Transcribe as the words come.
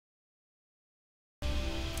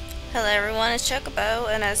Hello everyone, it's Chocobo,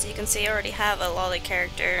 and as you can see I already have a Lolly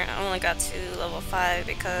character. I only got to level 5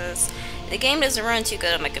 because the game doesn't run too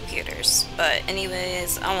good on my computers. But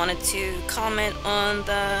anyways, I wanted to comment on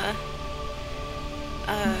the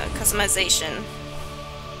customization.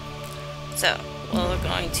 So, we're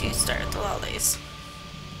going to start the Lollies.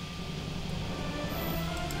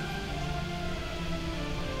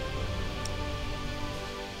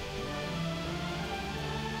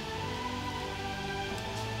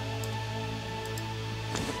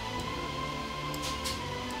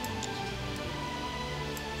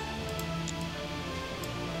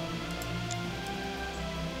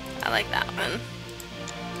 I like that one.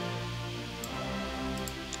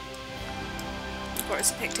 Of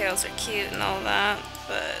course the pigtails are cute and all that,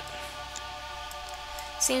 but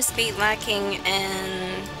seems to be lacking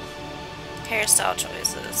in hairstyle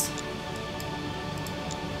choices.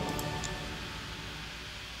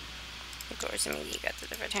 Of course, I mean, you got the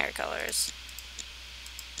different hair colors.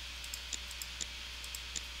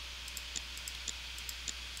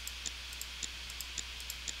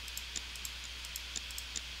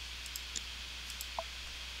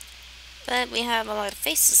 But we have a lot of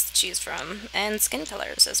faces to choose from, and skin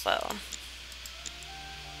colors as well.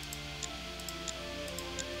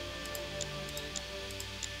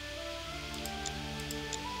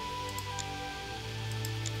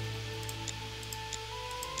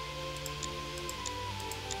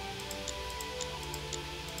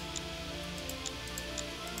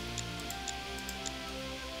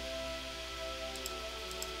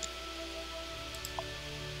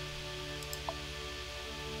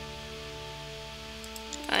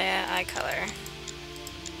 Oh yeah, eye color.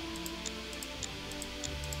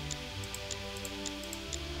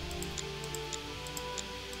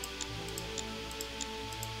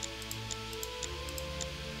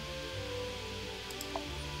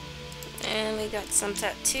 And we got some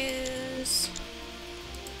tattoos.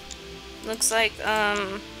 Looks like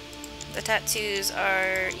the tattoos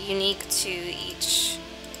are unique to each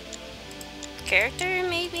character,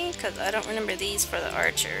 maybe? Because I don't remember these for the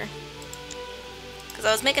archer. Because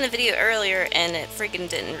I was making a video earlier and it freaking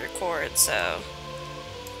didn't record, so...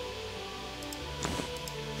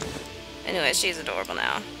 Anyway, she's adorable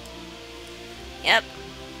now. Yep.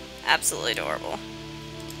 Absolutely adorable.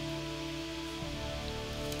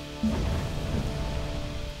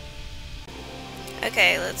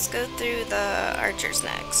 Okay, let's go through the archers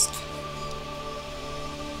next.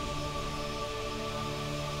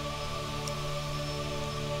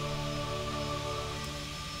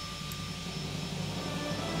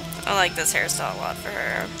 I like this hairstyle a lot for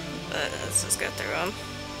her, but let's just go through them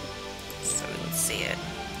so we can see it.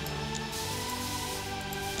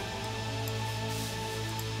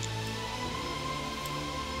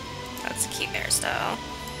 That's a cute hairstyle.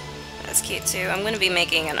 That's cute too. I'm going to be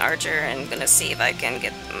making an archer and going to see if I can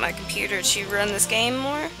get my computer to run this game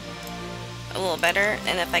more a little better,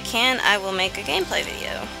 and if I can, I will make a gameplay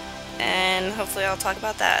video and hopefully I'll talk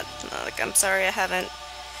about that. Like, I'm sorry I haven't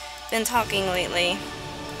been talking lately.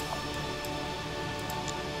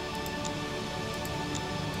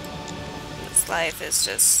 This life is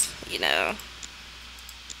just, you know,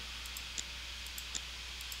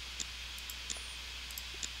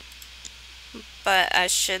 but I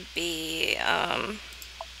should be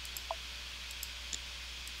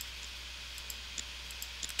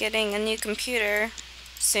getting a new computer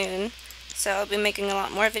soon, so I'll be making a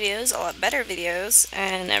lot more videos, a lot better videos,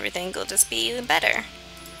 and everything will just be better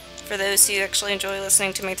for those who actually enjoy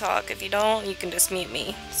listening to me talk. If you don't, you can just mute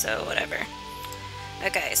me, so whatever.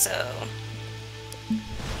 Okay, so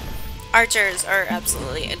archers are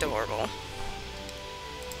absolutely adorable.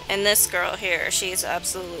 And this girl here, she's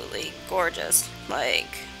absolutely gorgeous.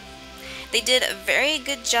 Like, they did a very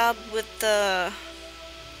good job with the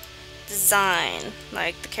design.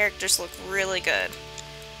 Like, the characters look really good.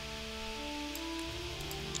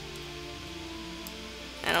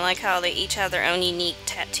 And I like how they each have their own unique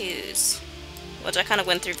tattoos, which I kind of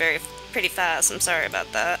went through pretty fast. I'm sorry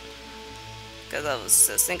about that, because I was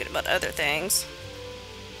just thinking about other things.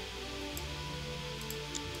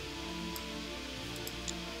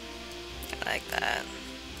 I like that.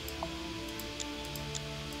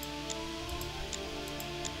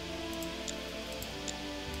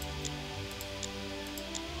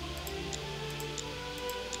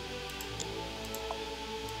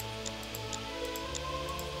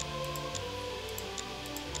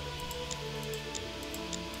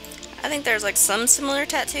 I think there's like some similar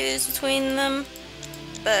tattoos between them,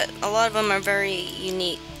 but a lot of them are very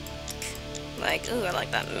unique. Like, ooh, I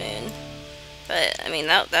like that moon. But, I mean,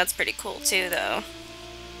 that's pretty cool too, though.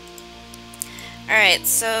 Alright,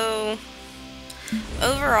 so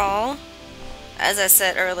overall, as I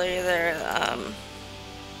said earlier, their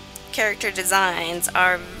character designs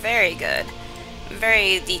are very good,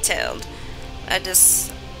 very detailed. I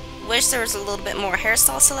just wish there was a little bit more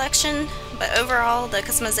hairstyle selection, but overall the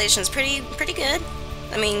customization is pretty good.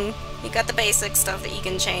 I mean, you got the basic stuff that you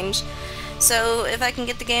can change. So if I can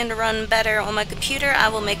get the game to run better on my computer, I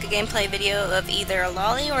will make a gameplay video of either a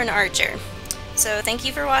Lolly or an Archer. So thank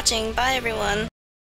you for watching. Bye everyone.